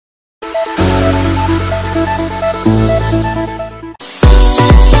Good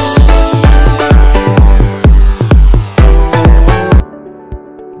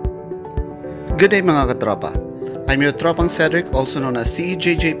day mga katropa. I'm your Tropang Cedric, also known as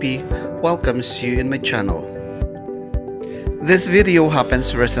CEJJP, welcomes you in my channel. This video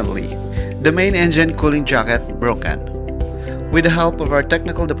happens recently. The main engine cooling jacket broken. With the help of our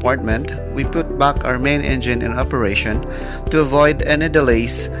technical department, we put back our main engine in operation to avoid any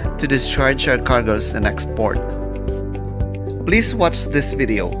delays to discharge our cargoes and export. Please watch this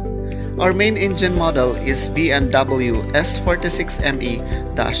video. Our main engine model is B&W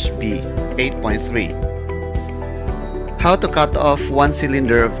S46ME-B 8.3. How to cut off one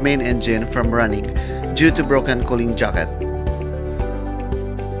cylinder of main engine from running due to broken cooling jacket.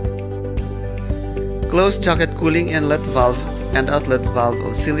 Close jacket cooling inlet valve and outlet valve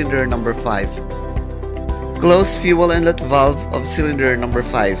of cylinder number 5. Close fuel inlet valve of cylinder number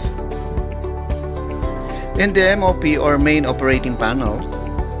 5. In the MOP or main operating panel,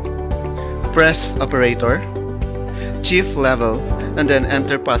 press operator, chief level, and then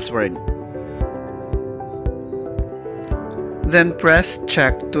enter password. Then press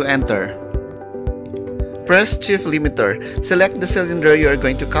check to enter. Press chief limiter. Select the cylinder you are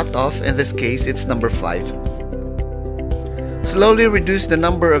going to cut off. In this case, it's number 5. Slowly reduce the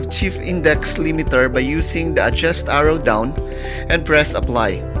number of chief index limiter by using the adjust arrow down and press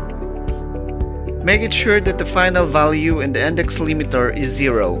apply. Make it sure that the final value in the index limiter is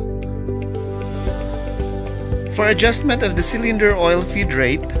 0. For adjustment of the cylinder oil feed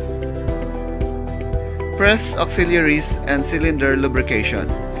rate, press auxiliaries and cylinder lubrication.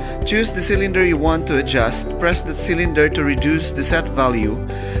 Choose the cylinder you want to adjust. Press the cylinder to reduce the set value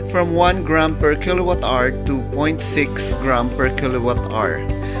from 1 gram per kilowatt hour to 0.6 gram per kilowatt hour.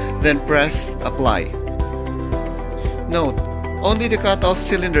 Then press apply. Note, only the cut-off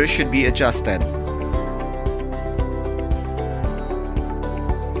cylinder should be adjusted.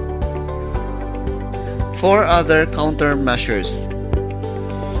 Four other countermeasures.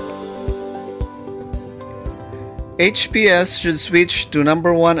 HPS should switch to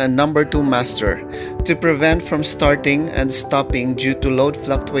number 1 and number 2 master to prevent from starting and stopping due to load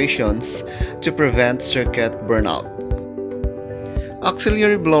fluctuations to prevent circuit burnout.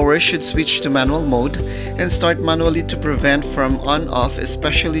 Auxiliary blower should switch to manual mode and start manually to prevent from on-off,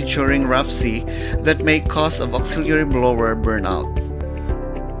 especially during rough sea that may cause of auxiliary blower burnout.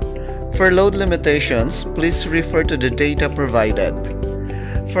 For load limitations, please refer to the data provided.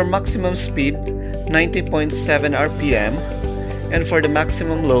 For maximum speed, 90.7 RPM, and for the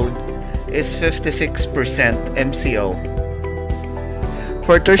maximum load is 56% MCO.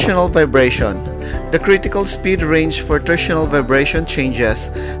 For torsional vibration, the critical speed range for torsional vibration changes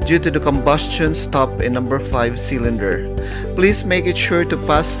due to the combustion stop in number 5 cylinder. Please make it sure to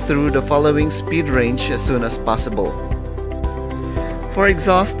pass through the following speed range as soon as possible. For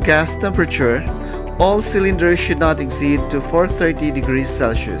exhaust gas temperature, all cylinders should not exceed to 430 degrees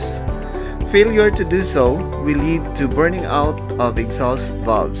Celsius. Failure to do so will lead to burning out of exhaust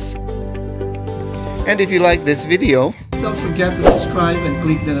valves. And if you like this video, don't forget to subscribe and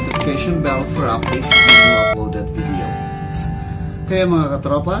click the notification bell for updates when we upload that video. Kaya mga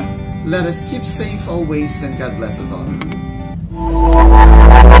katropa, let us keep safe always and God bless us all.